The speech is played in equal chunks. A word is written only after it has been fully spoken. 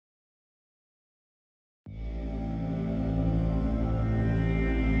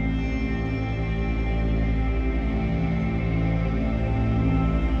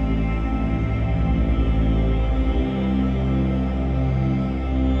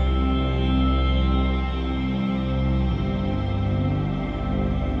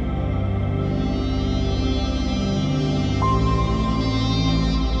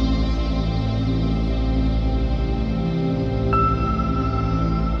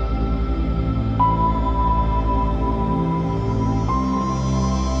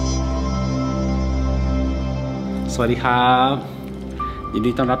วัสดีครับยิน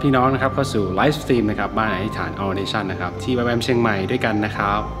ดีต้อนรับพี่น้องนะครับเข้าสู่ไลฟ์สตรีมนะครับบ้านอธิษฐานออเนชั่นนะครับที่แวมเชียงใหม่ด้วยกันนะค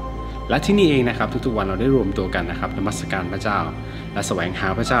รับและที่นี่เองนะครับทุกๆวันเราได้รวมตัวกันนะครับนมัสการพระเจ้าและแสวงหา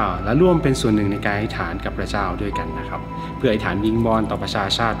พระเจ้าและร่วมเป็นส่วนหนึ่งในการอธิษฐานกับพระเจ้าด้วยกันนะครับเพื่ออธิษฐานวิงวอนต่อประชา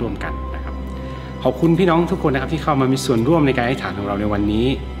ชาติร่วมกันนะครับขอบคุณพี่น้องทุกคนนะครับที่เข้ามามีส่วนร่วมในการอธิษฐานของเราในวันนี้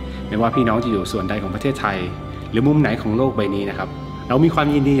ไม่ว่าพี่น้องจะอยู่ส่วนใดของประเทศไทยหรือมุมไหนของโลกใบนี้นะครับเรามีความ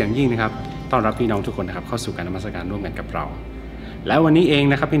ยินดีอย่างยิ่งนะครับต้อนรับพี่น้องทุกคนนะครับเข้าสู่การนมัสการร่วมกันกับเราและวันนี้เอง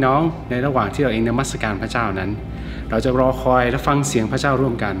นะครับพี่น้องในระหว่างที่เราเองนมัสการพระเจ้านั้นเราจะรอคอยและฟังเสียงพระเจ้าร่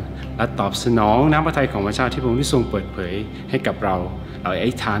วมกันและตอบสนองน้ำพระทัยของพระเจ้าที่พระองค์ได้ทรงเปิดเผยให้กับเราอ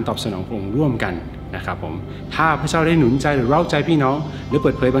ธิษฐานตอบสนองพระองค์ร่วมกันนะครับผมถ้าพระเจ้าได้หนุนใจหรือเร้าใจพี่น้องหรือเ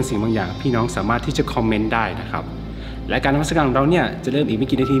ปิดเผยบางสิ่งบางอย่างพี่น้องสามารถที่จะคอมเมนต์ได้นะครับและการนมัสการของเราเนี่ยจะเริ่มอีกไม่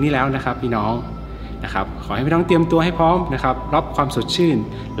กี่นาทีนี้แล้วนะครับพี่น้องนะครับขอให้พี่น้องเตรียมตัวให้พร้อมนะครับรับความสดชื่น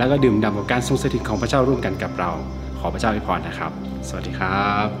แล้วก็ดื่มด่ำกับการทรงสถิตของพระเจ้าร่วมกันกับเราขอพระเจ้าอวยพรนะครับสวัสดีครั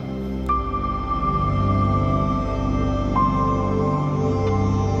บ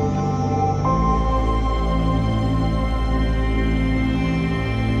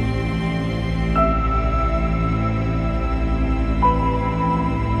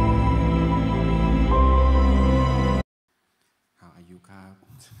How are you ครับ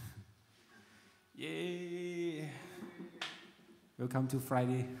Yay Welcome to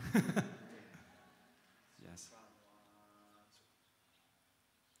Friday Yes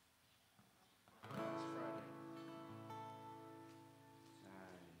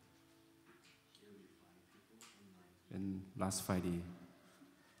And last Friday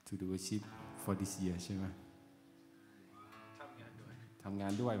to do worship for this year ใช่ไหมทำงา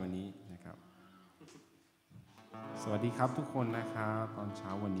นด้วยวันนี้นะครับสวัสดีครับทุกคนนะครับตอนเช้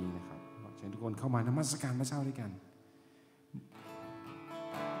าวันนี้นะครับเชิญทุกคนเข้ามานมัสการพระเจ้าด้วยกัน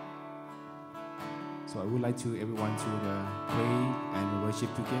So I would like to everyone to pray and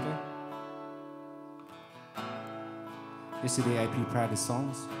worship together. Yesterday I prepared the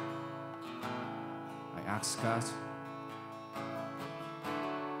songs. I asked God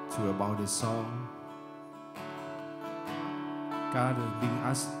to about the song. God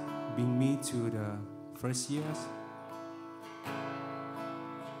bring me to the first years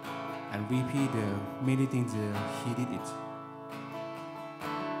and repeat the many things He did it.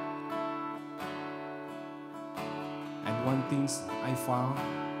 And one thing I found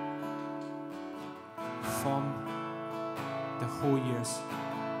from the whole years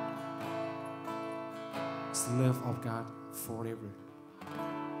is the love of God forever.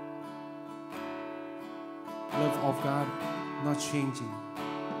 Love of God not changing.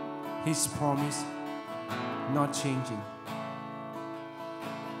 His promise not changing.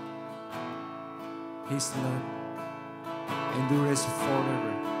 His love endures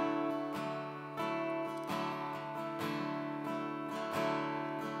forever.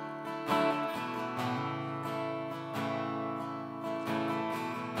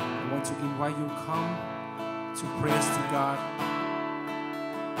 I want to invite you come to praise to God,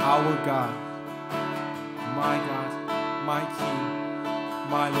 our God, my God, my King,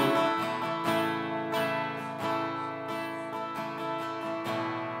 my Lord.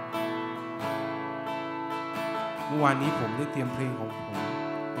 เมื่อวานนี้ผมได้เตรียมเพลงของผม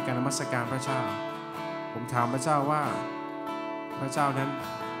ในการนมัสการพระเจ้าผมถามพระเจ้าว่าพระเจ้านั้น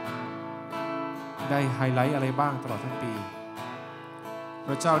ได้ไฮไลท์อะไรบ้างตลอดทั้งปีพ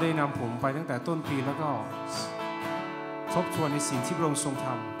ระเจ้าได้นำผมไปตั้งแต่ต้นปีแล้วก็ทบทวนในสิ่งที่พระองค์ทรงท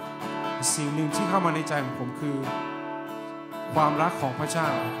ำสิ่งหนึ่งที่เข้ามาในใจของผมคือความรักของพระเจ้า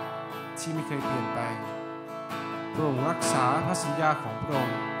ที่ไม่เคยเปลี่ยนแปลงพระองค์รักษาพระสัญญาของพระอง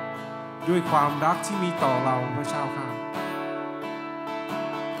ค์ด้วยความรักที่มีต่อเราพระเจ้าข้า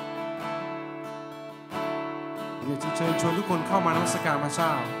อยากจะเชิญชวนทุกคนเข้ามานมัสการพระเจ้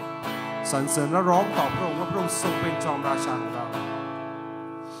าสรรเสริญและร้องต่อพระองค์ว่าพระองค์ทรงเป็นจอมราชาของเรา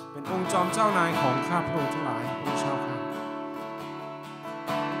เป็นองค์จอมเจ้านายของข้าพระองค์ทั้งหลายพระเจ้าข้า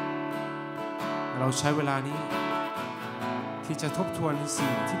เราใช้เวลานี้ที่จะทบทวนสิ่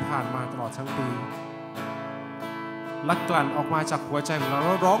งที่ผ่านมาตลอดทั้งปีและกลั่นออกมาจากหัวใจของเราแ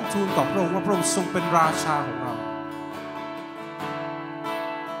ล้วร้องทูลต่อพระองค์ว่าพระองค์ทรงเป็นราชาของเรา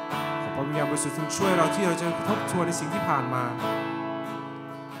ขอพระวิญญาณบริสุทธิ์ทรงช่วยเราที่เราจะทบทวนในสิ่งที่ผ่านมา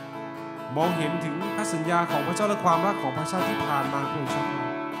มองเห็นถึงพระสัญญาของพระเจ้าและความรักของพระเจ้าที่ผ่านมาพระองค์เจ้า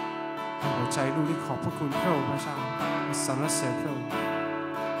หัวใจลูกได้ขอบพระคุณพระองค์พระเจ้าสรรเสริญพระองค์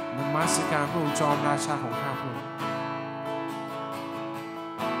นมัสการพระองค์จอมราชาของข้าพระองค์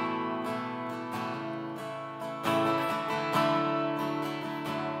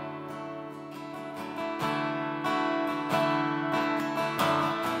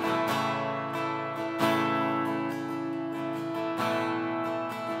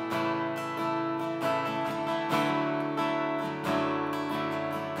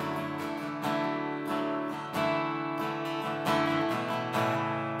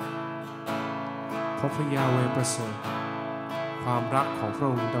เพราะพระยาเวห์ประเสริฐความรักของพระ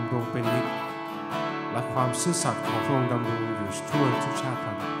องค์ดำรงเป็นนิจและความซื่อสัตย์ของพระองค์ดำรงอยู่ทั่วทุกชาติ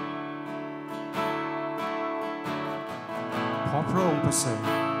พันธุ์เพราะพระองค์ประเสริฐ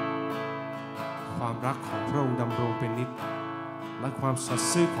ความรักของพระองค์ดำรงเป็นนิจและความสัตย์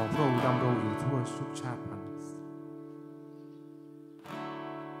ซื่อของพระองค์ดำรงอยู่ทั่วทุกชาติพันธุ์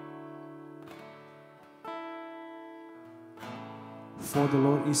For the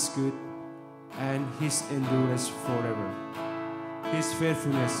Lord is good and His endurance forever. His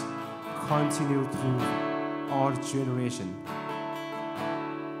faithfulness continues through all generations.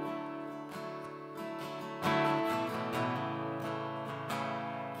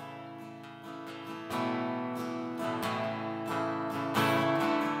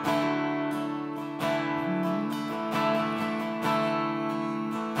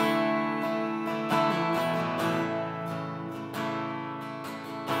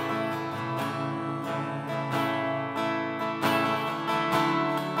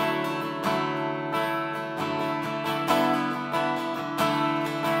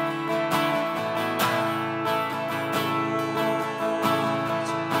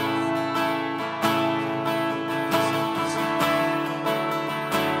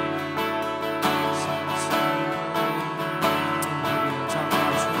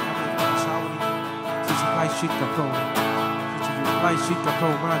ชิดกับพระองค์ที่จะอยู่ใกล้ชิดกับพระ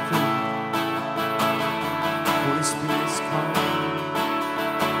องค์มากขึ้น Holy Spirit come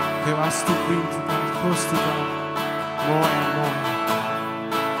help us to bring to God close to God more and more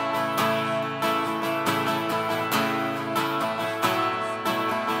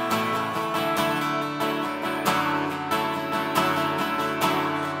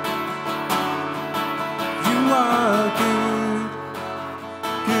You are good,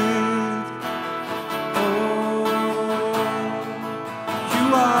 good. Oh, you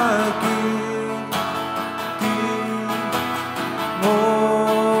are good, good. Oh,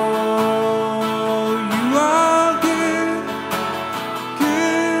 you are good,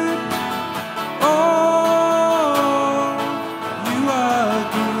 good. Oh, you are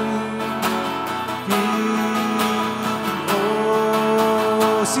good, good.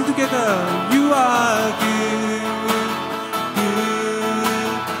 Oh, sing together. You are good,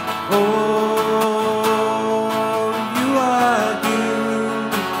 good. Oh, you are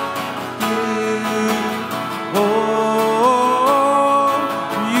good, good. Oh,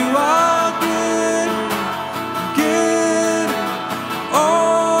 you are good, good. Oh,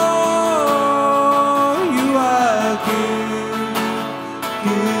 you are good,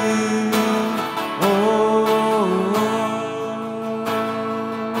 good. Oh.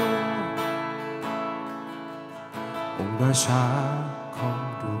 องค์ราชาของ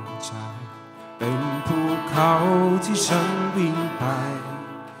ดวงใจเป็นภูเขาที่ฉันวิ่งไป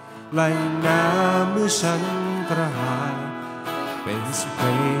ไหลน้ำเมื่อฉันกระหายเป็นเพล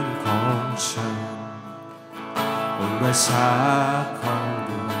งของฉันองค์ราชาของด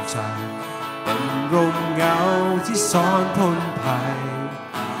วงใจเป็นร่มเงาที่ซ่อนพ้นภัย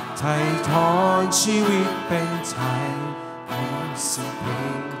ไถ่ถอนชีวิตเป็นไทยเป็นสิ่งเพล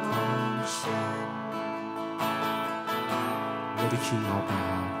งของฉันLet the King of my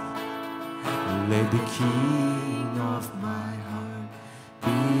heart, let the King of my heart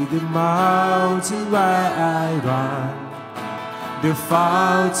be the mountain where I run, the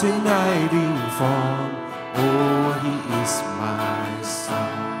fountain hiding from. Oh, He is my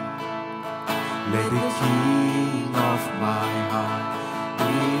son. Let the King of my heart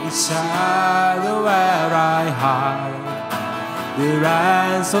be the shadow where I hide, the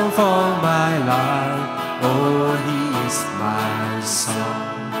ransom for my life. Oh, He is my song.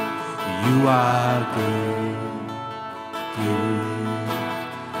 You are good, good.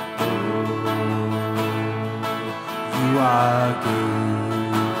 Oh, you are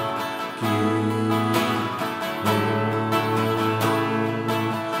good, good. Oh,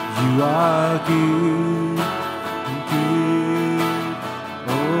 you are good, good.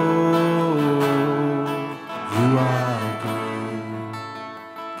 Oh, you are good,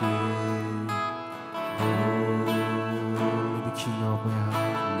 good. Let the King of my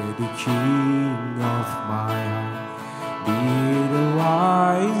heart, let the King of my heart be the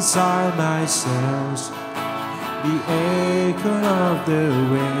light inside my cells, the echo of the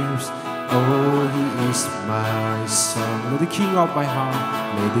waves. Oh, He is my song. Let the King of my heart,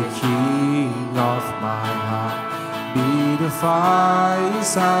 let the King of my heart be the fire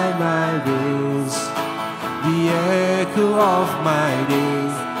inside my veins, the echo of my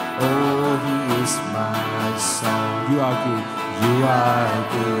days. Oh, He is my song. You are good, you are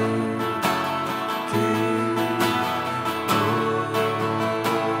good, good. Oh,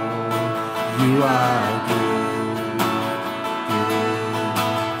 you are good, good.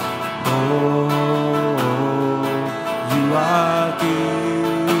 Oh, you are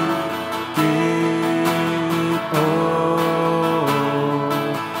good, good. Oh,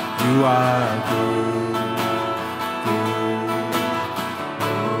 you are good, good.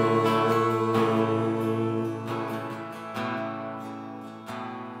 Oh,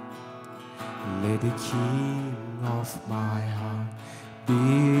 let the King of my heart be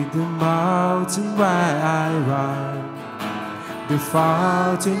the mountain where I run, the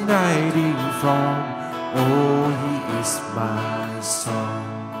fountain I drink from. Oh, He is my song.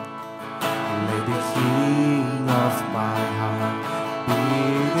 Let the King of my heart be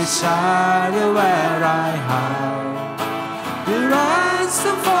the shadow where I hide, the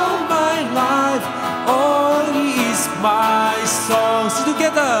ransom for my life. Oh, He is my song. So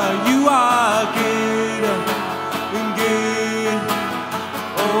together, you are good, good.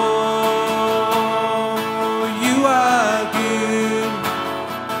 Oh, you are good,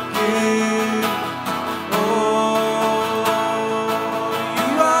 good. Oh, you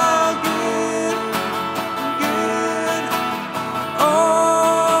are good, good.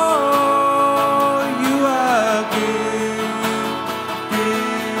 Oh, you are good,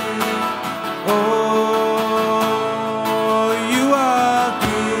 good. Oh, you are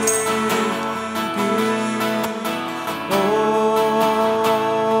good, good. Oh,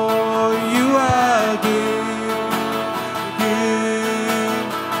 you are good, good.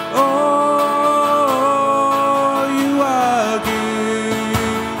 Oh, you are good,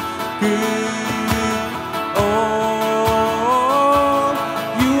 good. Oh,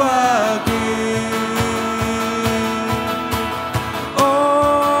 you are good. Oh.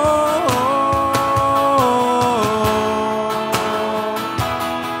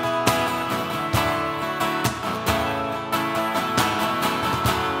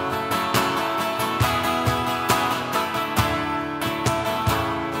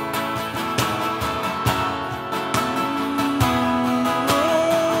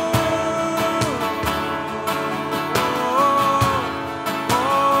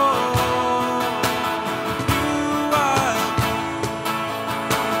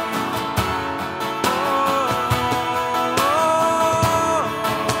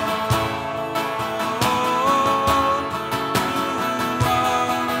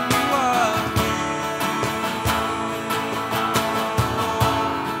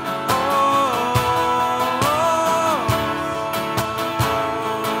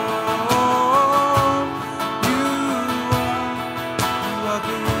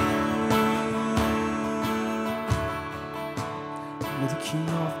 Let the King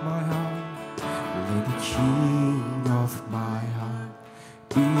of my heart, let the King of my heart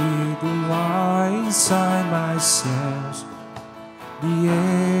be the light inside my cells, the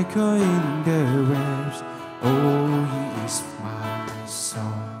echo in the waves. Oh, He is my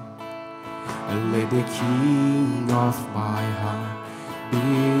song. Let the King of my heart be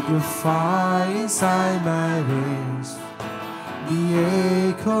the fire inside my veins, the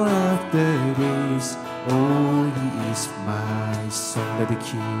echo of the days. Oh, He is my song.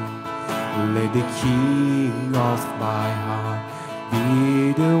 Let the King of my heart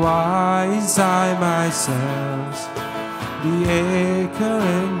be the wine inside my cells, the echo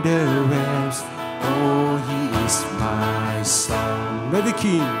and the waves. Oh, He is my song. Let the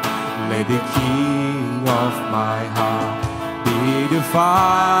King of my heart be the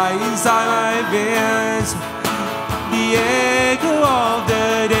fire inside my veins, the echo of the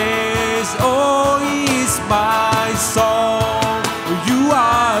days. Oh, He is my song. You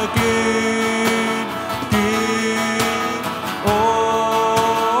are good, good. Oh,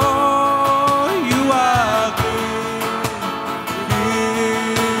 you are good,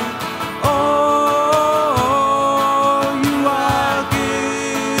 good. Oh, you are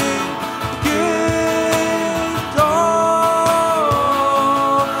good, good. Oh,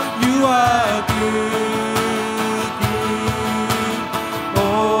 you are good, good. Oh.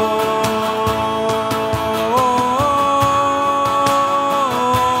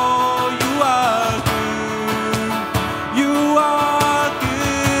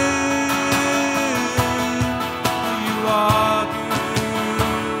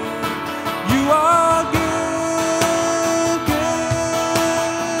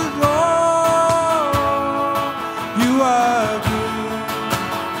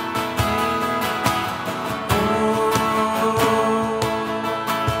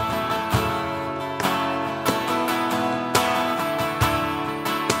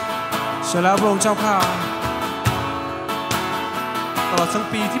ใช่แล้วพระองค์เจ้าข้าตลอดทั้ง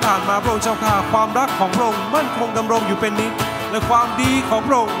ปีที่ผ่านมาพระองค์เจ้าข้าความรักของพระองค์มั่นคงดำรงอยู่เป็นนิจและความดีของพ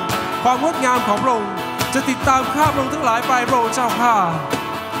ระองค์ ความงดงามของพระองค์จะติดตามข้าพระองค์ทั้งหลายไปพระองค์เจ้าข้า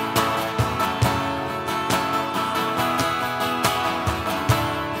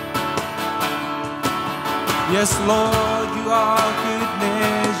Yes Lord you are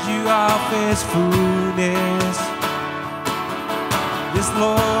goodness you are faithfulness Yes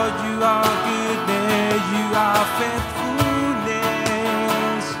Lord you are goodness you are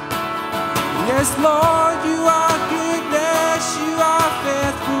faithfulness Yes Lord you are goodness you are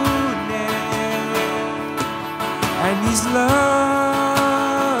faithfulness And His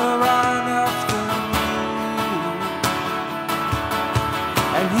love run after me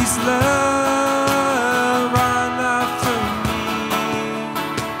And His love run after me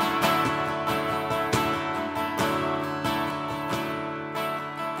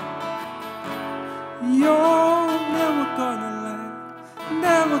You're never gonna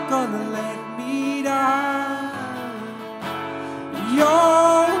let me down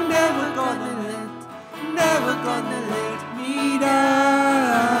You're never gonna let me down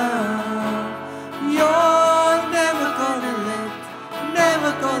You're never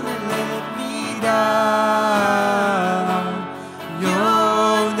gonna let me down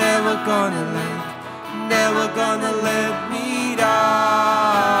You're never gonna let me down You're never gonna let me down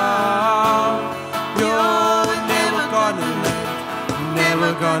You're never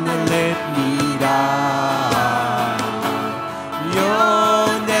gonna let me down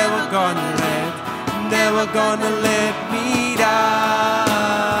You're never gonna let me down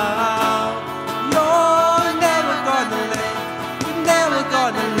You're never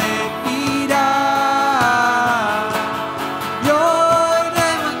gonna let me down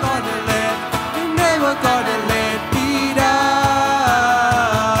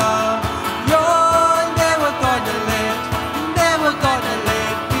You're never gonna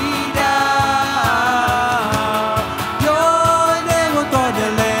let me down You're never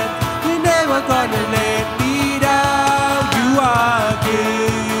gonna let me down You are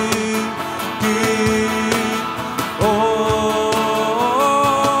good, good Oh,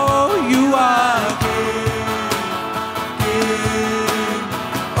 you are good, good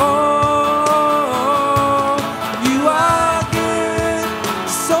Oh, you are good,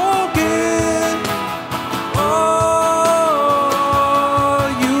 so good Oh,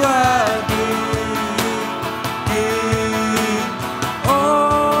 you are good, good Oh,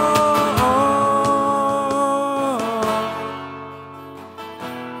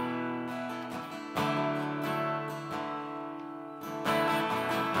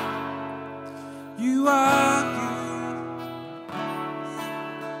 You are good,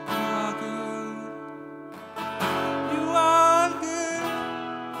 you are good,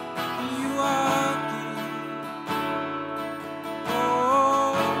 you are good,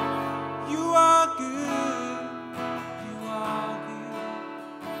 oh, you are good, you are good,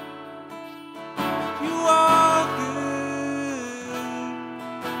 you are good,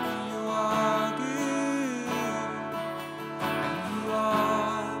 you are good,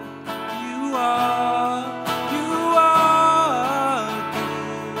 you are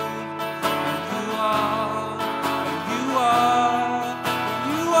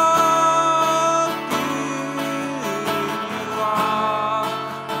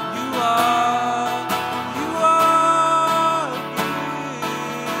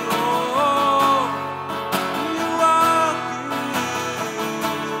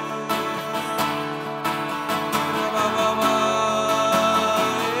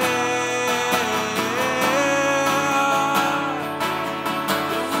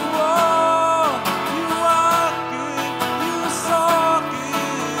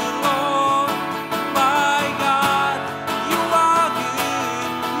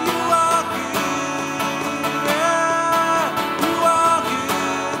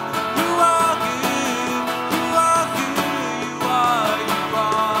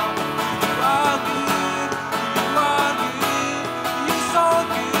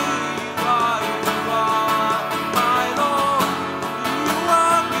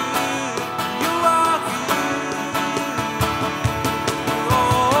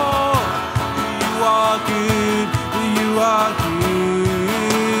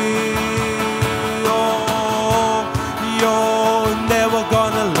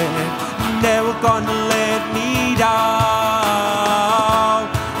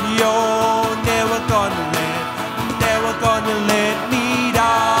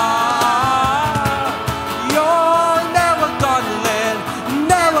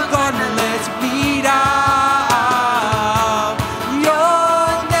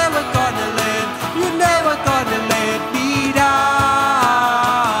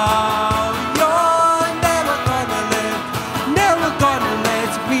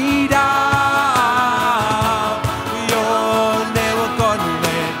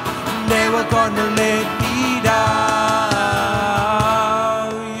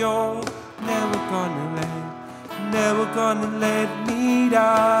gonna let me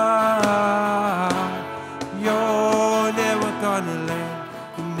down. You're never gonna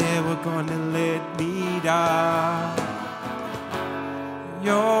let me down.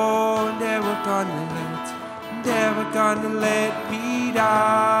 You're never gonna let me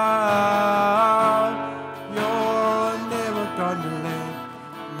down. You're never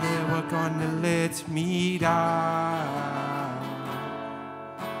gonna let me down.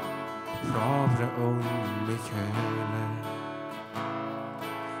 เพราะพระองค์ไม่เคยเลย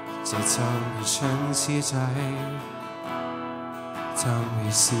จะทำให้ฉันเสียใจทำให้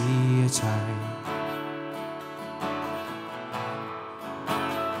เสียใจ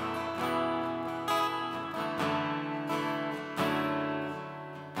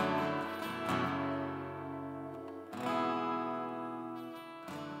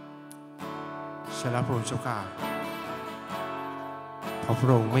ใช่แล้วพระองค์เจ้าข้าเพราะพร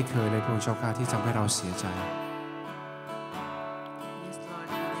ะองค์ไม่เคยเลยพระองค์เจ้าข้าที่ทำให้เราเสียใจ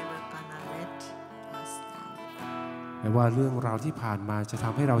แม้ว่าเรื่องราวที่ผ่านมาจะท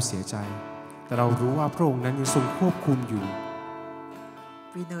ำให้เราเสียใจแต่เรารู้ว่าพระองค์นั้นยังทรงควบคุมอยู่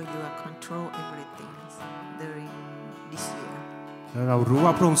We know you are control everything during this year และเรารู้ว่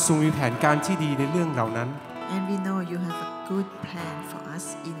าพระองค์ทรงมีแผนการที่ดีในเรื่องเหล่านั้น And we know you have a good plan for us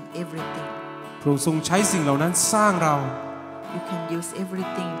in everything พระองค์ทรงใช้สิ่งเหล่านั้นสร้างเรา You can use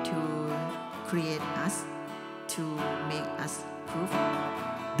everything to create us to make us proof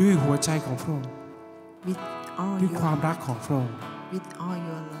ด้วยหัวใจของพระองค์ With all ด้วย your ความรักของพระองค์ With all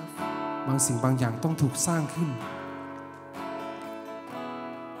your love บางสิ่งบางอย่างต้องถูกสร้างขึ้น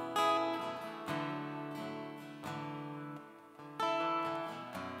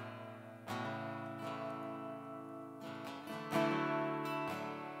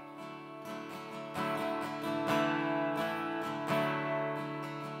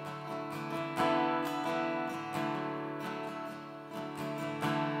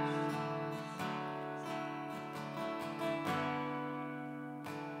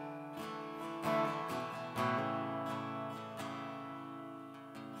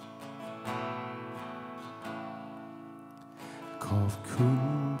ขอบคุณ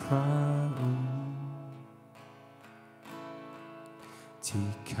พระองค์ที่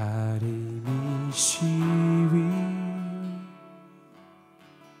ข้าได้มีชีวิต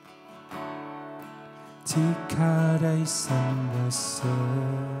ที่ข้าได้สรรเสริ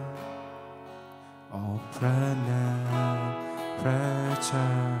ญออกพระนามพระเจ้า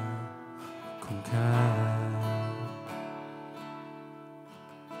ของข้า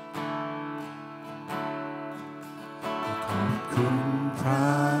ขอบคุณพระ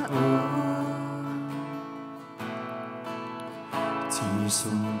องค์ที่ทร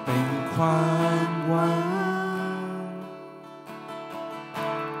งเป็นความหวัง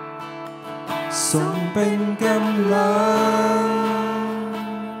ทรงเป็นกำลัง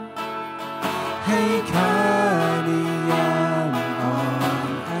ให้ข้าในยามอ่อน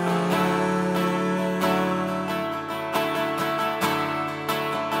แอ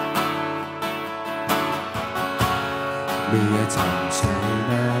เมื่อทำใจ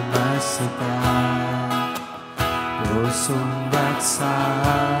นมัสการโปรดทรงรักษา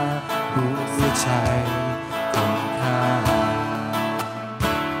หัวใจของข้า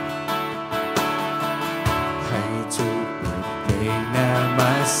ให้จุดบทเพลงน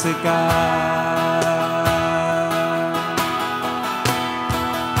มัสการ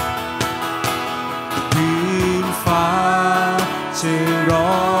พื้นฟ้าจะร้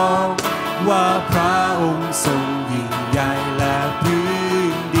องว่าพระองค์ทรงยิ่งใหญ่และพื้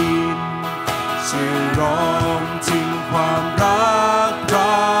นดินจะร้องถึงความรักพร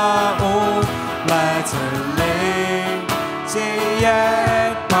ะองค์และทะเลจะแย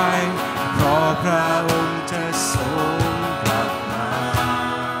กไปเพราะพระองค์จะทรงกลับมา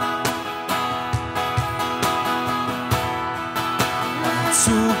และ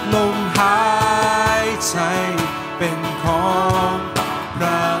ทุกลมหายใจเป็นของพร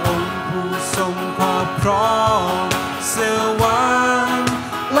ะองค์ผู้ทรงครอบครองสวรรค์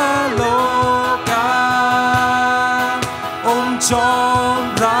และโลกาองค์จอม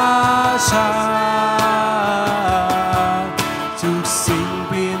ราชาทุกสิ่งเ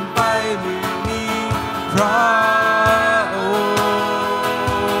ปลี่ยนไปเมื่อมีพระอง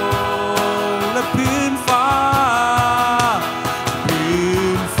ค์และพื้นฟ้า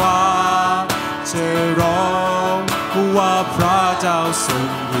จะร้องว่าพระเจ้าทรง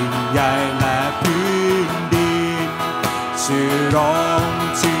ยิ่งใหญ่และพื้นดินจะร้อง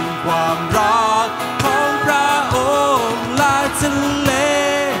ถึงความรักของพระองค์และทะเล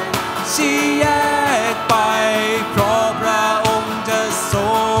ที่แยกไปเพราะพระองค์จะทร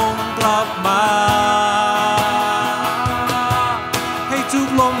งกลับมา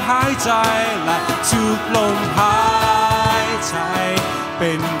ใจและทุกลมหายใจเ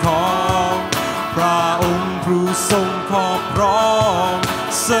ป็นของพระองค์ผู้ทรงครอบครอง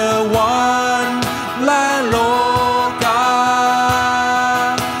สวรรค์และโลกา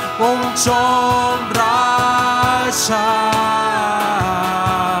องค์จอมราชา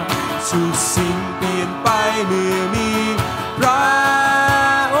ทุกสิ่งเปลี่ยนไปเมื่อมีพระ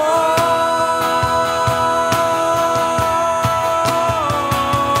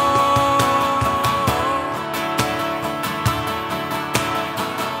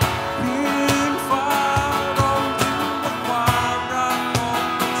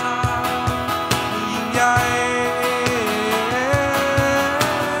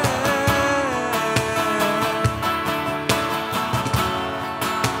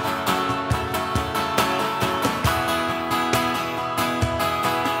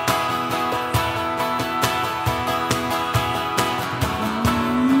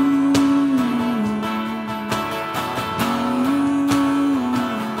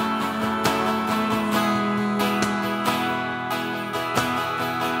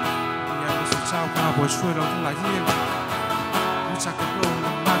ช่วยเราทั้งหลายที่รู้จักกับพระองค์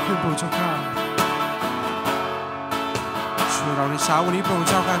มากขึ้นพระเจ้าข้าช่วยเราในเช้าวันนี้พระ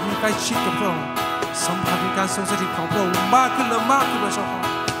เจ้าข้าที่ใกล้ชิดกับพระองค์สัมผัสในการทรงสถิตของพระองค์มากขึ้นและมากขึ้นพระเจ้าข้า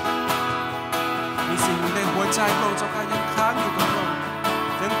มีสิ่งในหัวใจพระเจ้าข้ายังค้างอยู่กับพระองค์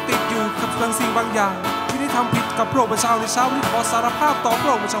ยังติดอยู่กับบางสิ่งบางอย่างที่ได้ทำผิดกับพระองค์พระเจ้าในเช้าวันนี้ขอสารภาพต่อพร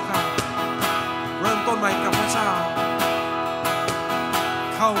ะองค์พระเจ้าข้าเริ่มต้นใหม่กับพระเจ้า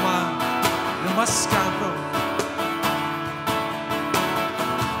เข้ามานมัสการพระองค์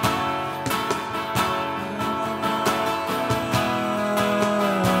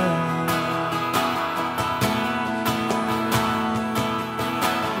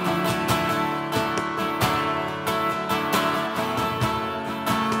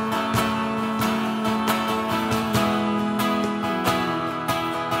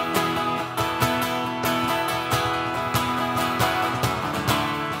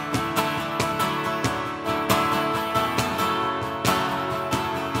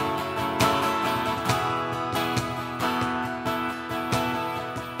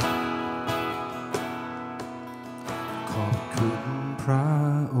พระ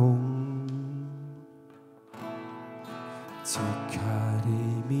องค์ที่ข้าได้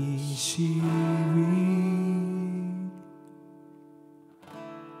มีชีวิต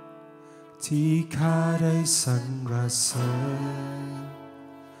ที่ข้าได้สรรเสริญ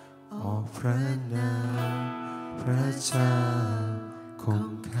ออกพระนามพระเจ้าของ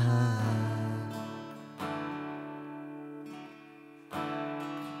ข้า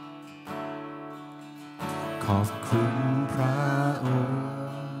ขอบคุณพระองค์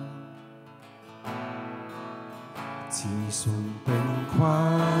ที่ทรงเป็นควา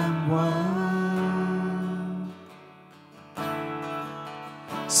มหวัง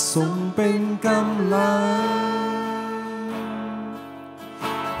ทรงเป็นกำลัง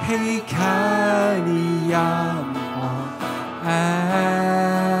ให้ข้านิยามอ่อนแอ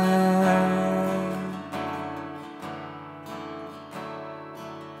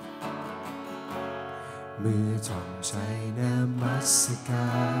เมื่อถ่อมใจนมัสกา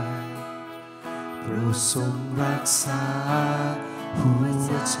รโปรดทรงรักษาหัว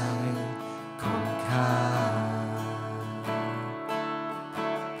ใจของข้า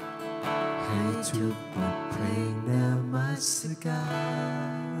ให้ทุกบทเพลงนมัสกา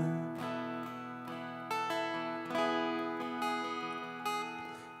ร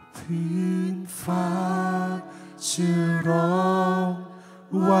พื้นฟ้าจะร้อง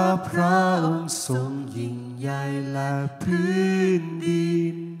ว่าพระองค์ทรงยิ่งใหญ่และพื้นดิ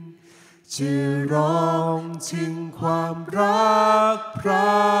นจะร้องถึงความรักพร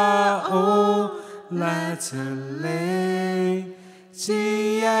ะองค์และทะเลจะ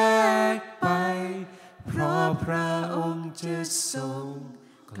แยกไปเพราะพระองค์จะทรง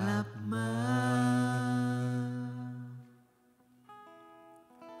กลับมา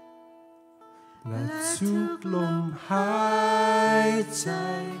และทุกลมหายใจ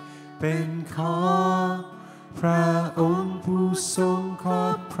เป็นของพระองค์ผู้ทรงครอ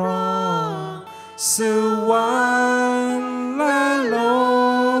บครองสวรรค์และโล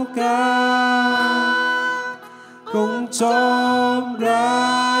กาองค์จอมรา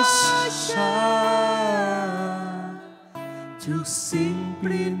ชาทุกสิ่งเป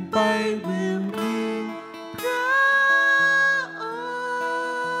ลี่ยนไปเมื่อมีพระ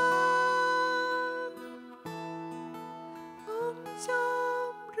องค์จอ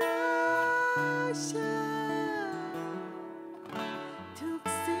มราชาทุก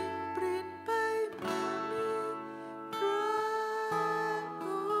สิ่งเปลี่ยนไปเมื่อมีพระอ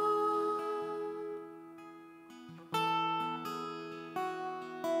งค์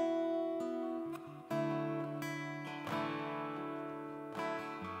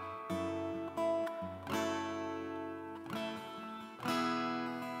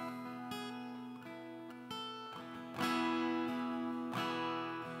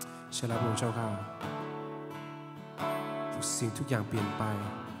ใช่แล้วพระองค์เจ้าข้าทุกสิ่งทุกอย่างเปลี่ยนไป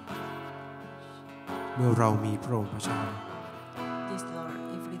เมื่อเรามีพระองค์พระเจ้า This Lord,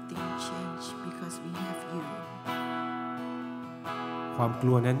 everything change because we have you. ความก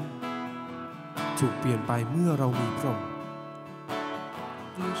ลัวนั้นถูกเปลี่ยนไปเมื่อเรามีพระองค์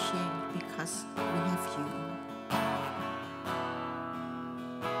We change because we have you.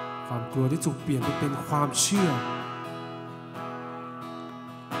 ความกลัวที่ถูกเปลี่ยนไปเป็นความเชื่อ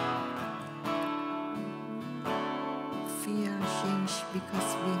Fear change because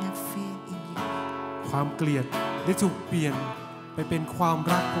we have faith in you. ความเกลียดได้ถูกเปลี่ยนไปเป็นความ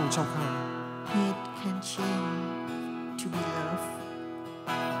รักของเจ้าข้า Hate can change to be love.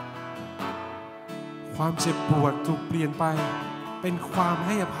 ความเจ็บปวดถูกเปลี่ยนไปเป็นความใ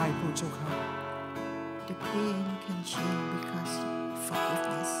ห้อภัยของเจ้าข้า The pain can change because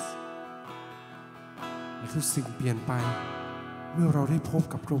forgiveness. และทุกสิ่งเปลี่ยนไปเมื่อเราได้พบ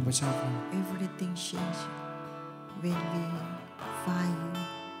กับพระองค์พระเจ้าข้า Everything change when we find you.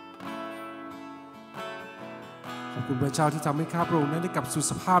 ขอบคุณพระเจ้าที่ทำให้ข้าพระองค์นั้นได้กลับสู่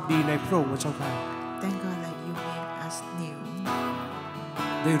สภาพดีในพระองค์พระเจ้าข้า Thank God that you make us new.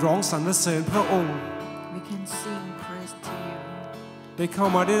 ได้ร้องสรรเสริญพระองค์ We can sing praise to you. ได้เข้า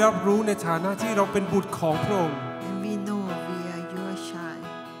มาได้รับรู้ในฐานะที่เราเป็นบุตรของพระองค์ And we know we are your child.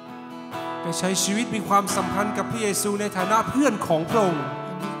 ได้ใช้ชีวิตมีความสัมพันธ์กับพระเยซูในฐานะเพื่อนของพระองค์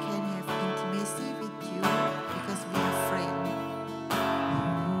And we can have intimacy with you because we are friends.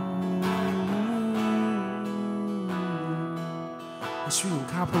 ชีวิตของ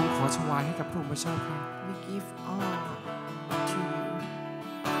ข้าพระองค์ขอถวายให้กับพระองค์พระเจ้าข้า We give all to you.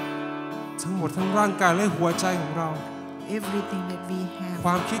 ทั้งหมดทั้งร่างกายและหัวใจของเรา Everything that we คว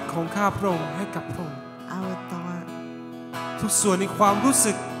า have, มคิดของข้าพระองค์ให้กับพระองค์ our thought, ทุกส่วนในความรู้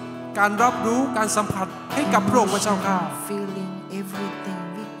สึกการรับรู้การสัมผัสให้กับพระองค์พระเจ้าข้า emotion, feeling, everything,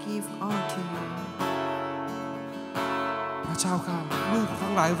 we give all to you. พระเจ้าข้าลูกทั้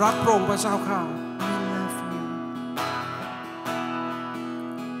งหลายรักพระองค์พระเจ้าข้า We love you.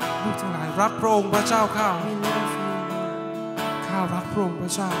 ลูกทั้งหลายรักพระองค์พระเจ้าข้า We love you, Lord. ข้ารักพระองค์พร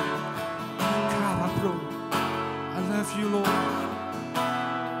ะเจ้าข้ารักพระองค์ I love you Lord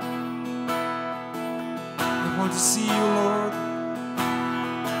I want to see you Lord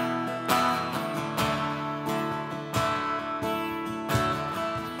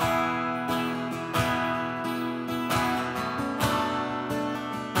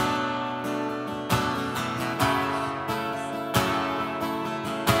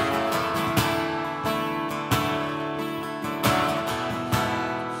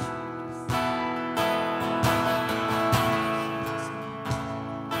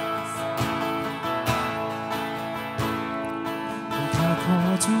ขอ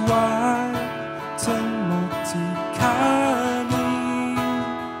ถวายทั้งหมดที่ข้ามี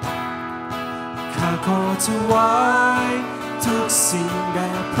ข้าขอถวายทุกสิ่งแ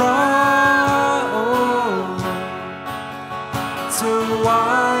ด่พระองค์ถวา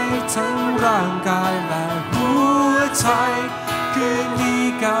ยทั้งร่างกายและหัวใจคืนนี้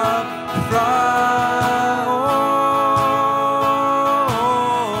กับพระอง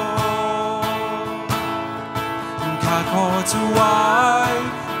ค์ข้าขอถวาย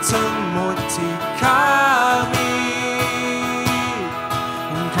ทั้งหมดที่ข้ามี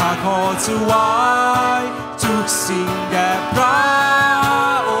ข้าขอถวายทุกสิ่งแด่พระ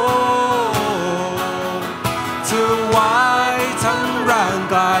องค์ถวายทั้งร่าง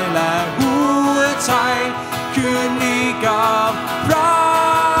กายและหัวใจคืนนี้กับพระ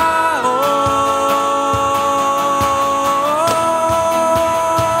อ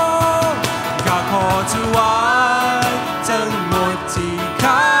งค์ข้าขอถวายทั้งหมดที่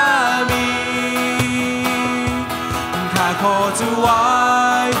ข้ามีข้าขอถวา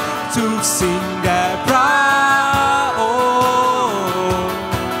ยทุกสิ่งแด่พระองค์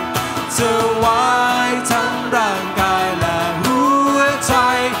ถวายทั้งร่างกายและหัวใจ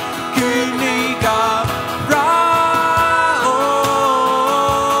คืนนี้กับพระอง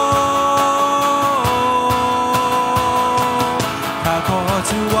ค์ข้าขอ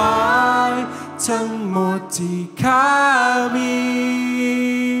ถวายทั้งหมดที่ข้ามี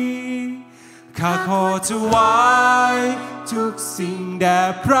ข้าขอถวายทุกสิ่งแด่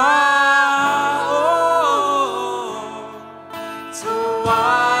พระองค์ถว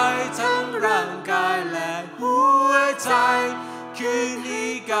ายทั้งร่างกายและหัวใจคืน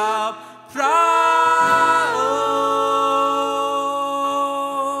นี้กับพระอ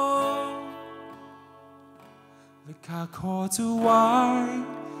งค์และข้าขอถวาย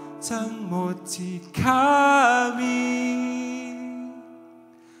ทั้งหมดที่ข้ามี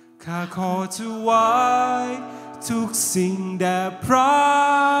ข้าขอถวาย ทุกสิ่งแด่พระ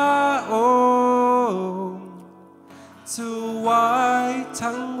องค์ถวาย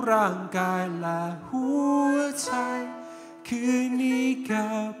ทั้งร่างกายและหัวใจคืนนี้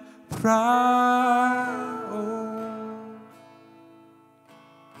กับพระองค์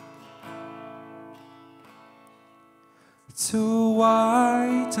ถวาย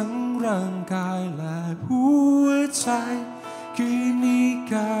ทั้งร่างกายและหัวใจคืนนี้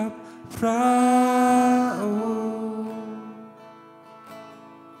กับพระองค์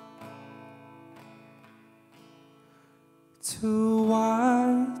ถวา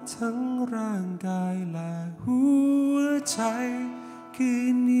ยทั้งร่างกายและหัวใจคื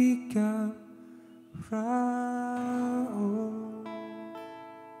นนี้กับพระองค์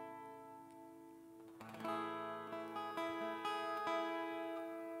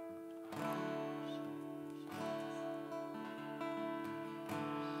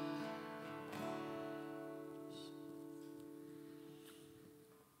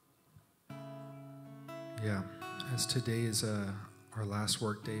Yeah, as today is our last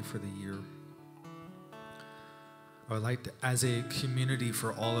work day for the year, I would like to, as a community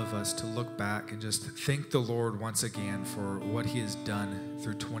for all of us, to look back and just thank the Lord once again for what He has done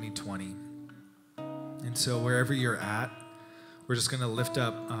through 2020. And so wherever you're at, we're just going to lift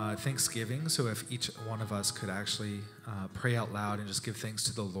up Thanksgiving. So if each one of us could actually pray out loud and just give thanks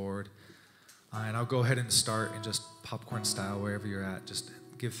to the Lord. And I'll go ahead and start in just popcorn style, wherever you're at. Just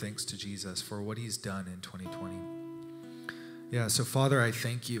give thanks to Jesus for what He's done in 2020. Yeah, so Father, I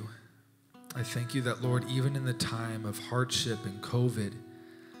thank you. I thank you that, Lord, even in the time of hardship and COVID,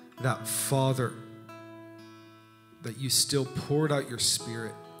 that, Father, that you still poured out your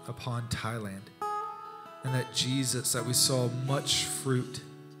Spirit upon Thailand. And that, Jesus, that we saw much fruit.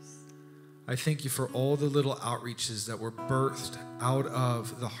 I thank you for all the little outreaches that were birthed out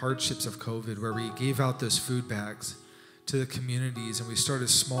of the hardships of COVID, where we gave out those food bags to the communities, and we started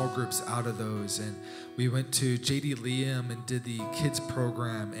small groups out of those, and we went to JD Liam and did the kids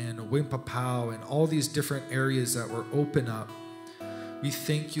program and Wimpapao and all these different areas that were open up. We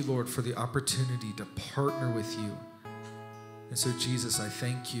thank you, Lord, for the opportunity to partner with you. And so, Jesus, I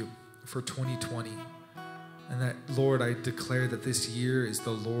thank you for 2020, and that, Lord, I declare that this year is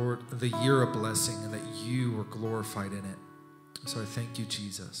the year of blessing, and that you were glorified in it. So I thank you,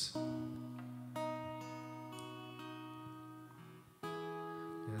 Jesus.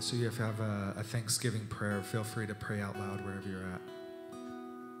 So if you have a Thanksgiving prayer, feel free to pray out loud wherever you're at.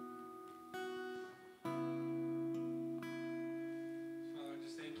 Father,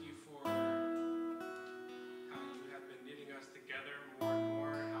 just thank you for how you have been knitting us together more and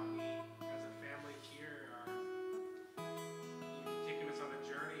more, how we as a family here are you've taken us on a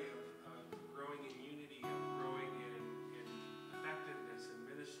journey of growing in unity, of growing in effectiveness and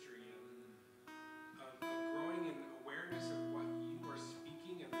ministry, of growing in awareness of what you are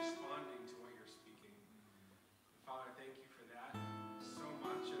speaking and responding to what you're speaking. Father, thank you for that.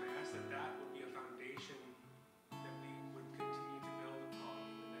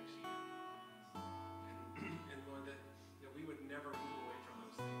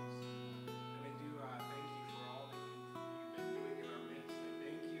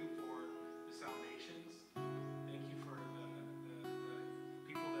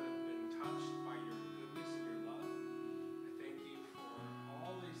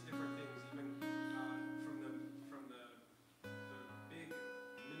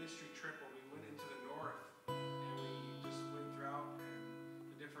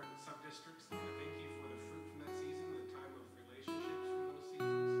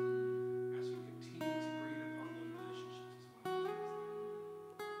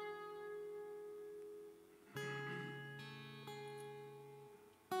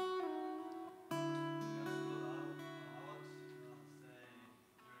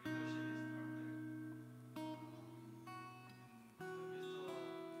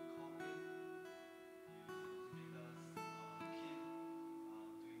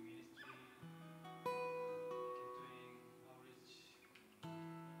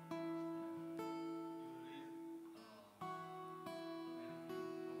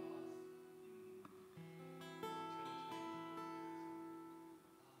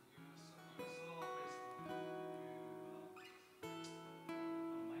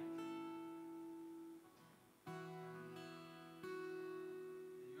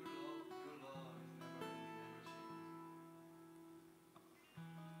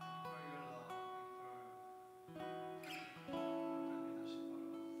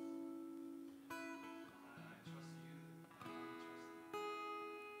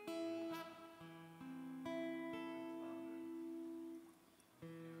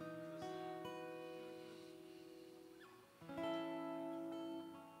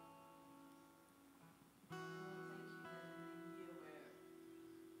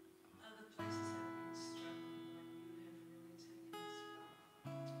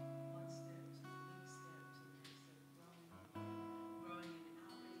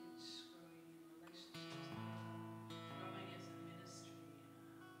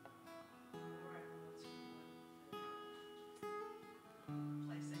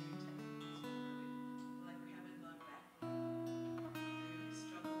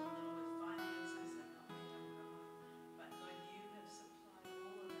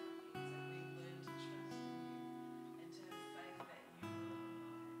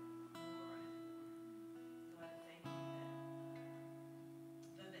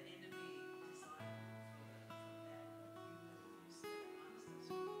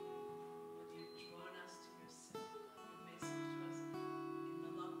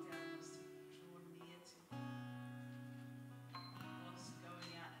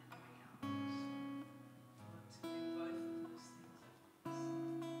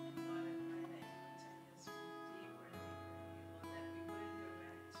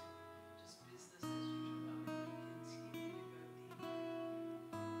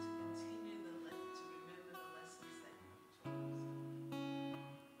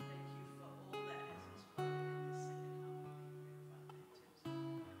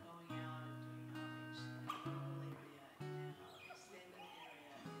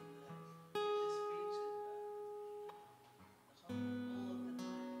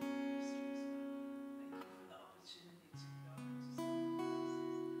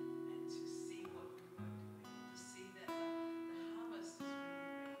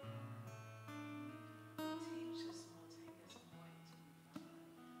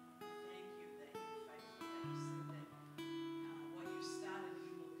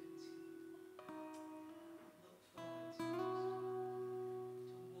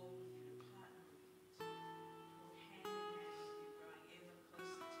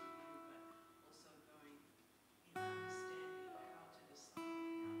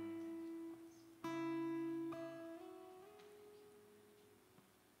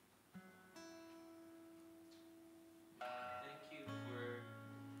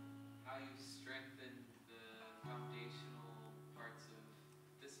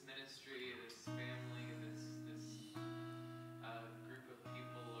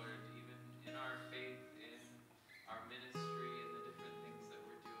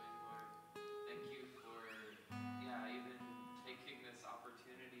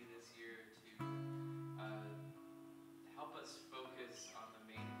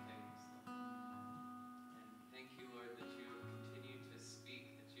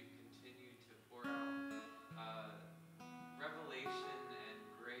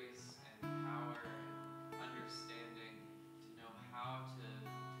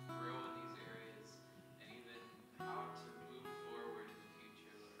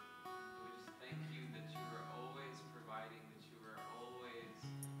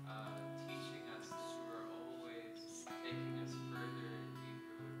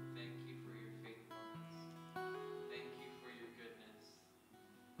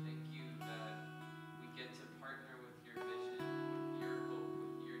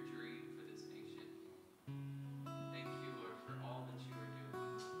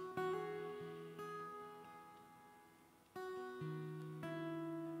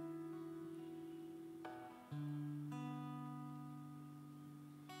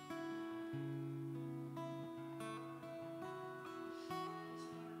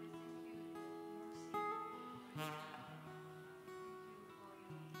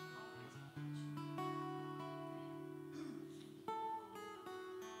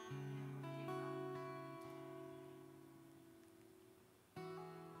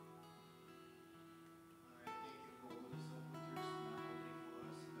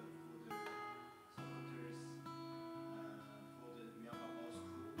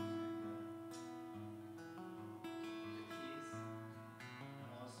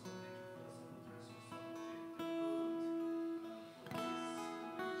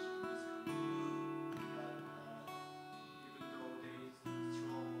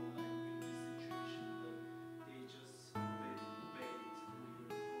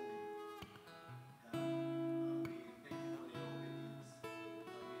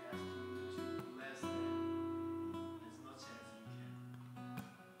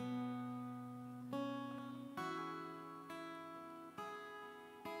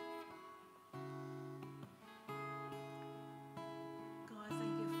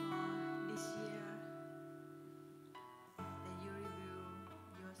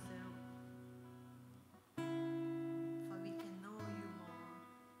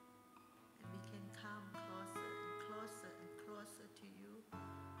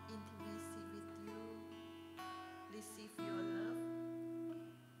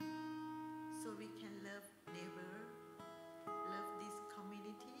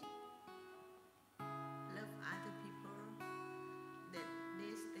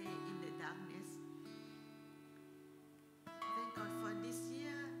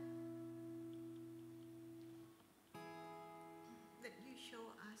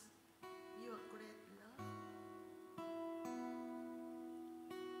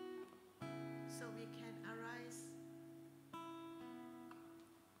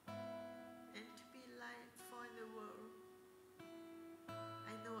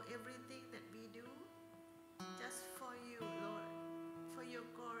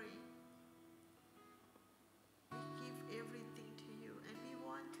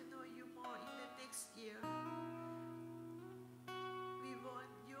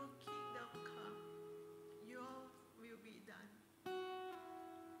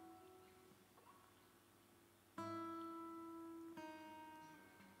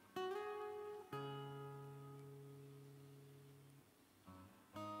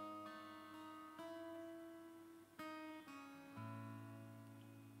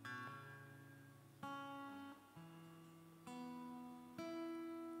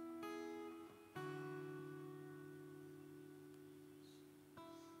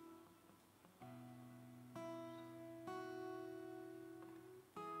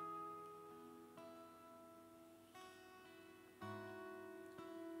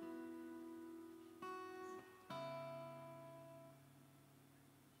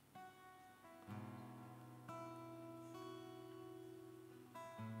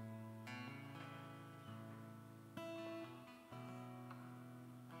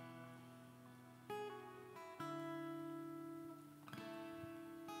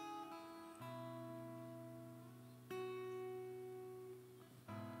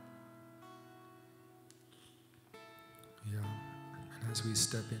 as we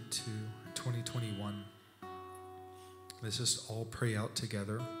step into 2021. Let's just all pray out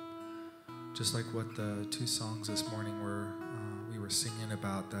together, just like what the two songs this morning were. We were singing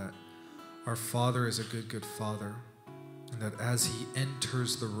about that our Father is a good, good Father, and that as He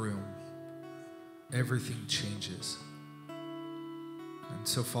enters the room, everything changes. And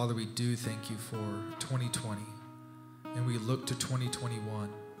so, Father, we do thank You for 2020, and we look to 2021,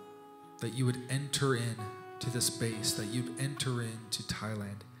 that You would enter in to this base, that You'd enter into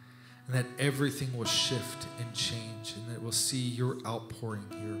Thailand, and that everything will shift and change, and that we'll see Your outpouring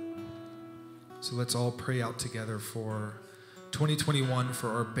here. So let's all pray out together for 2021, for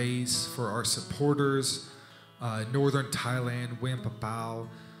our base, for our supporters, Northern Thailand, Wampapao,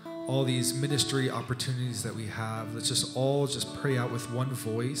 all these ministry opportunities that we have. Let's just all just pray out with one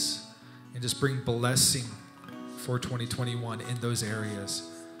voice and just bring blessing for 2021 in those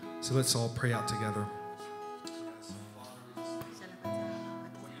areas. So let's all pray out together.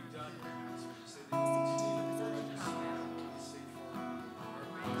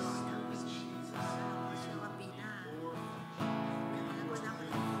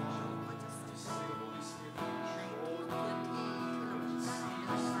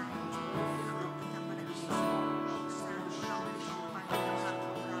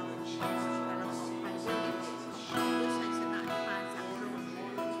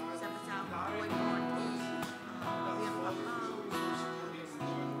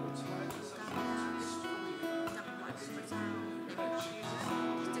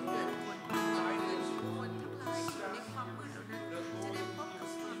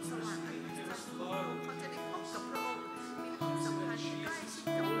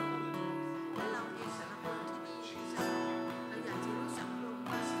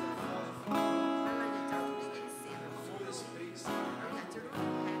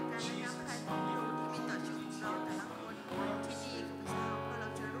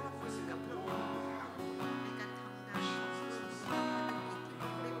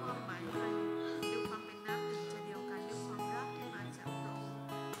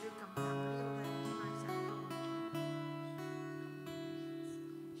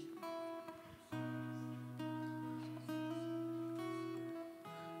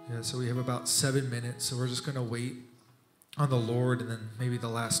 Yeah, so we have about 7 minutes, so we're just going to wait on the Lord, and then maybe the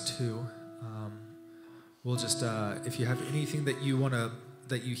last two. We'll just, if you have anything that you want to,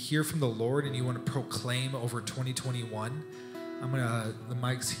 that you hear from the Lord and you want to proclaim over 2021, the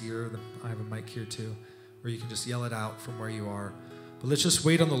mic's here. I have a mic here too, where you can just yell it out from where you are. But let's just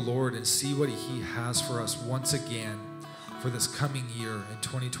wait on the Lord and see what He has for us once again for this coming year in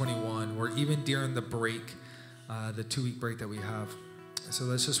 2021, or even during the break, the 2-week break that we have. So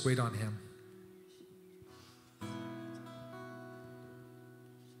let's just wait on Him.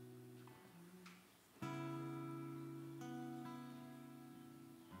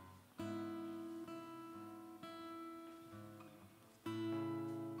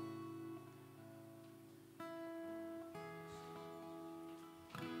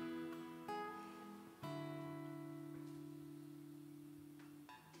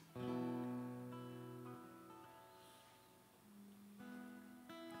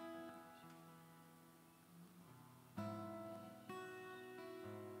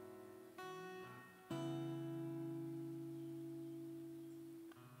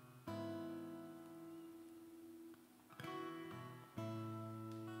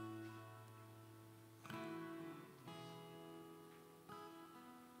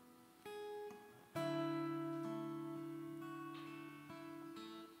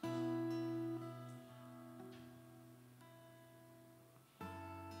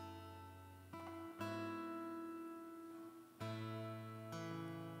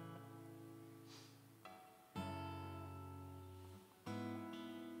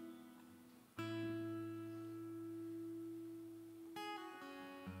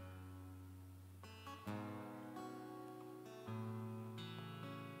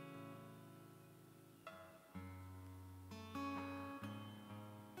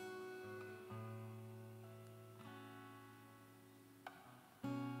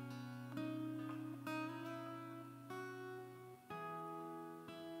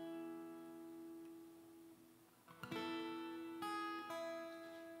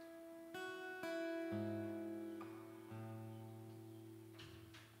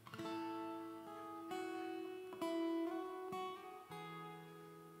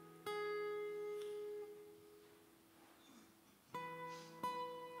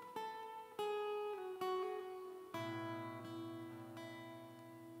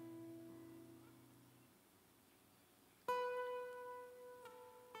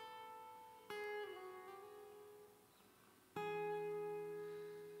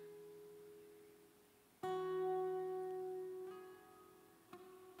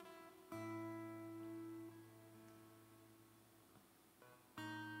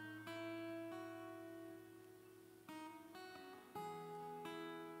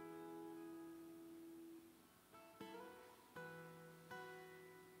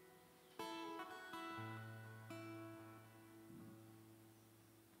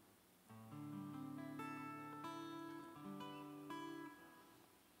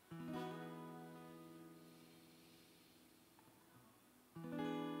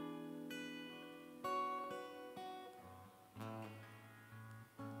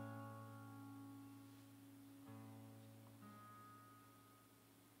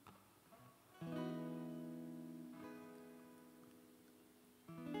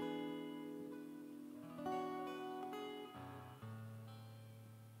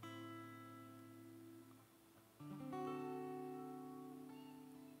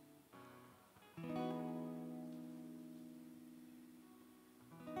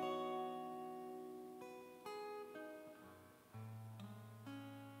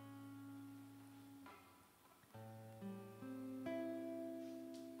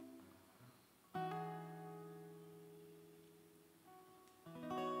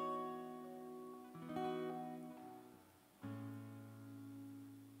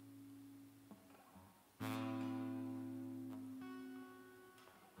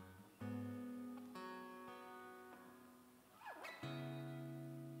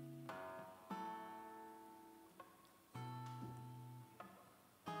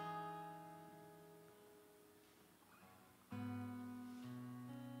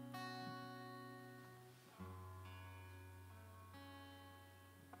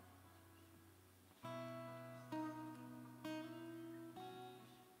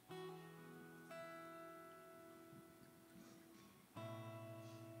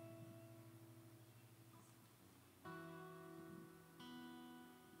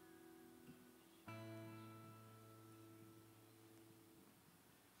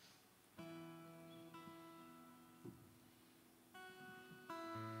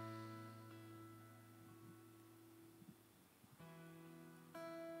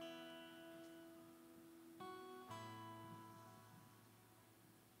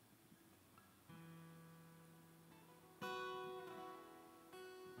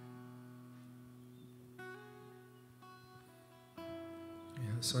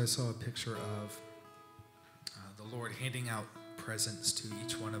 So I saw a picture of the Lord handing out presents to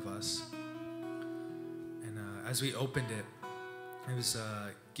each one of us. And as we opened it, it was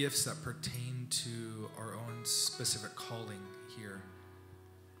gifts that pertain to our own specific calling here.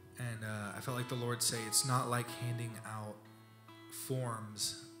 And I felt like the Lord say it's not like handing out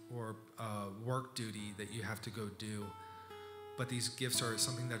forms or work duty that you have to go do, but these gifts are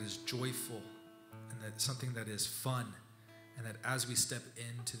something that is joyful and that something that is fun, and that as we step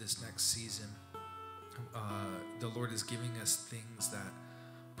into this next season, the Lord is giving us things that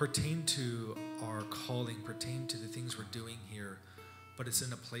pertain to our calling, pertain to the things we're doing here, but it's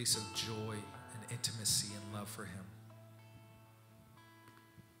in a place of joy and intimacy and love for Him.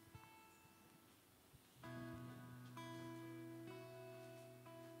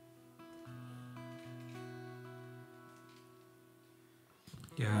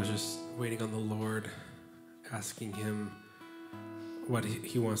 Yeah, I was just waiting on the Lord, asking Him what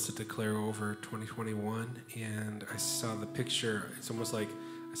He wants to declare over 2021. And I saw the picture. It's almost like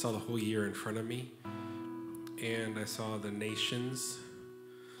I saw the whole year in front of me. And I saw the nations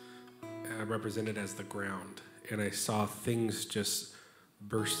represented as the ground. And I saw things just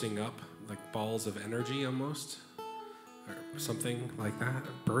bursting up, like balls of energy almost, or something like that,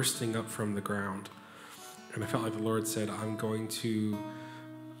 bursting up from the ground. And I felt like the Lord said, I'm going to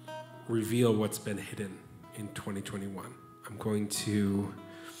reveal what's been hidden in 2021. I'm going to,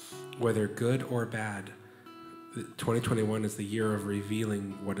 whether good or bad, 2021 is the year of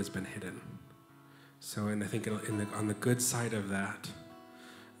revealing what has been hidden. So, and I think on the good side of that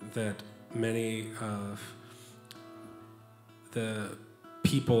many of the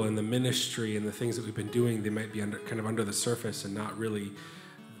people in the ministry and the things that we've been doing, they might be under the surface and not really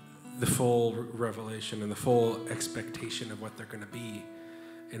the full revelation and the full expectation of what they're going to be.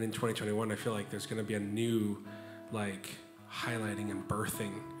 And in 2021, I feel like there's going to be a new, highlighting and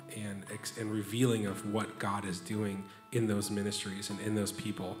birthing and revealing of what God is doing in those ministries and in those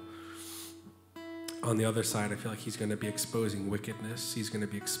people. On the other side, I feel like He's going to be exposing wickedness. He's going to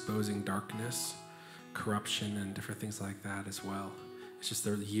be exposing darkness, corruption, and different things like that as well. It's just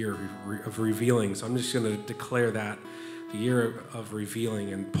the year of revealing. So I'm just going to declare that, the year of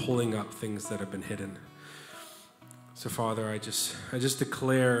revealing and pulling up things that have been hidden. So Father, I just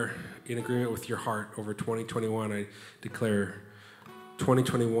declare in agreement with your heart over 2021, I declare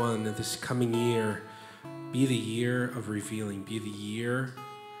 2021, this coming year, be the year of revealing, be the year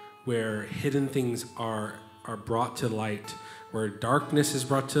where hidden things are brought to light, where darkness is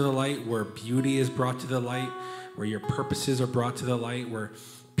brought to the light, where beauty is brought to the light, where your purposes are brought to the light, where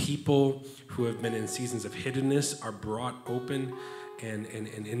people who have been in seasons of hiddenness are brought open and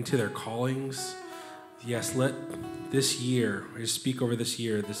into their callings. Yes, let this year, I just speak over this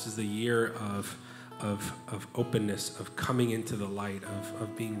year, this is the year of openness, of coming into the light,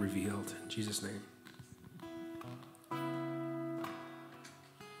 of being revealed. In Jesus' name.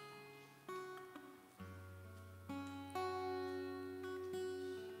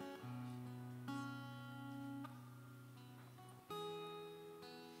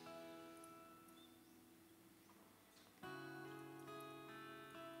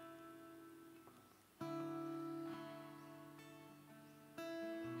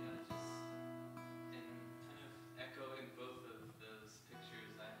 Echoing both of those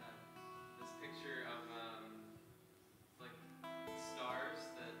pictures, I have this picture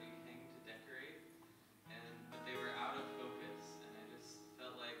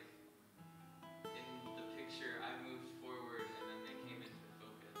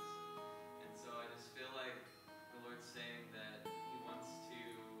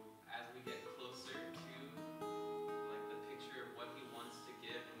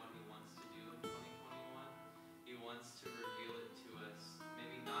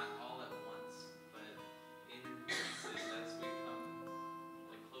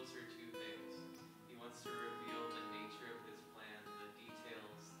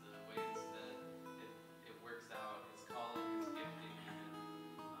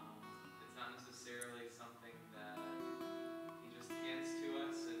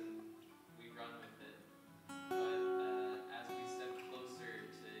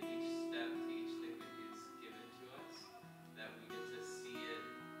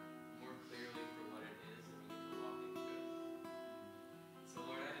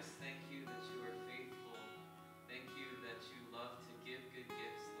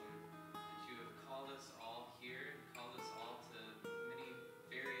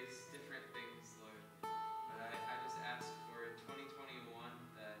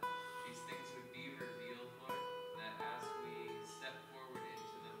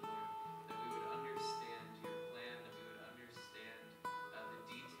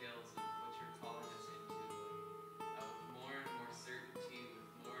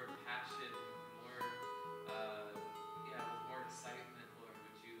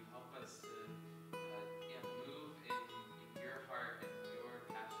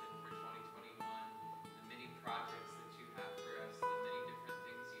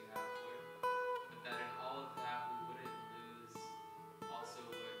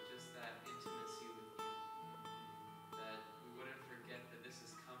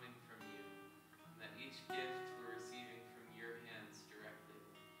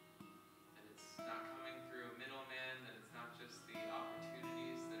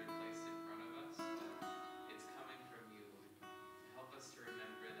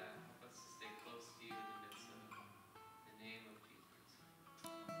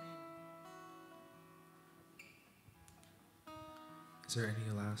Is there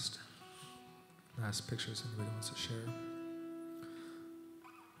any last pictures anybody wants to share?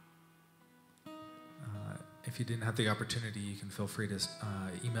 If you didn't have the opportunity, you can feel free to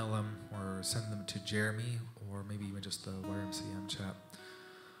email them or send them to Jeremy, or maybe even just the YMCM chat.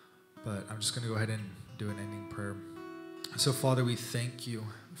 But I'm just going to go ahead and do an ending prayer. So, Father, we thank you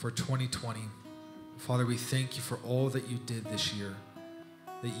for 2020. Father, we thank you for all that you did this year,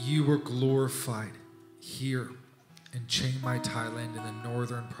 that you were glorified here in Chiang Mai, Thailand, in the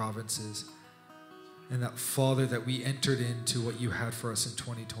northern provinces. And that, Father, that we entered into what you had for us in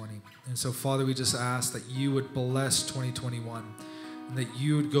 2020. And so, Father, we just ask that you would bless 2021 and that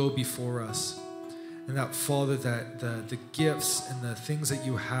you would go before us. And that, Father, that the gifts and the things that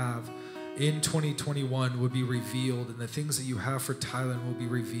you have in 2021 would be revealed, and the things that you have for Thailand will be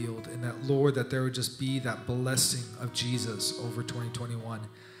revealed. And that, Lord, that there would just be that blessing of Jesus over 2021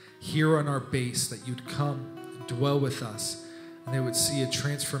 here on our base, that you'd come and dwell with us, and they would see a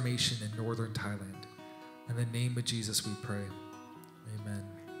transformation in northern Thailand. In the name of Jesus we pray.